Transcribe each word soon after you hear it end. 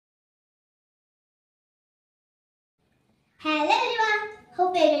Hello everyone,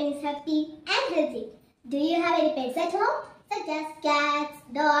 hope everyone is happy and healthy. Do you have any pets at home? Such as cats,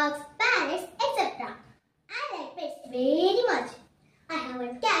 dogs, parrots, etc. I like pets very much. I have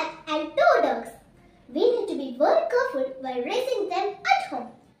one cat and two dogs. We need to be very careful while raising them at home.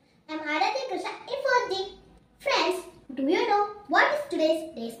 I am Aradhya Krishna in 4D. Friends, do you know what is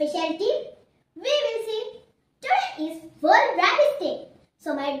today's day specialty? We will see. Today is World Rabies Day.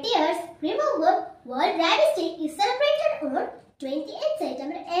 So my dears, remember World Rabies Day is celebrated on 28th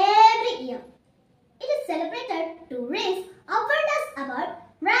September every year. It is celebrated to raise awareness about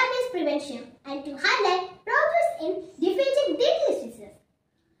rabies prevention and to highlight progress in defeating deadly diseases.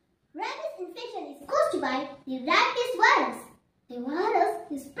 Rabies infection is caused by the rabies virus. The virus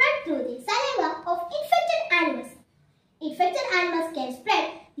is spread through the saliva of infected animals. Infected animals can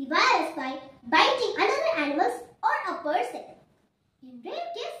spread the virus by biting other animals or a person. In rare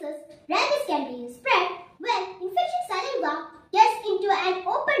cases, rabies can be spread when infected saliva gets into an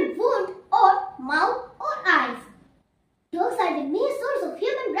open wound or mouth or eyes. Dogs are the main source of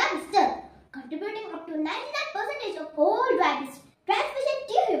human rabies death, contributing up to 99% of all rabies transmission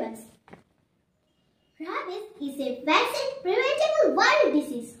to humans. Rabies is a vaccine-preventable viral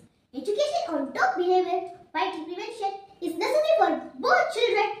disease. Education on dog behavior biting prevention is necessary for both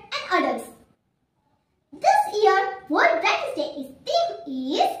children and adults. This year, World Rabies Day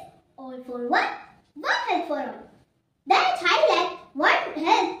theme is All for One, One Health for All. That highlight One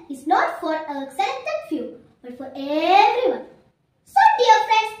Health is not for a selected few, but for everyone.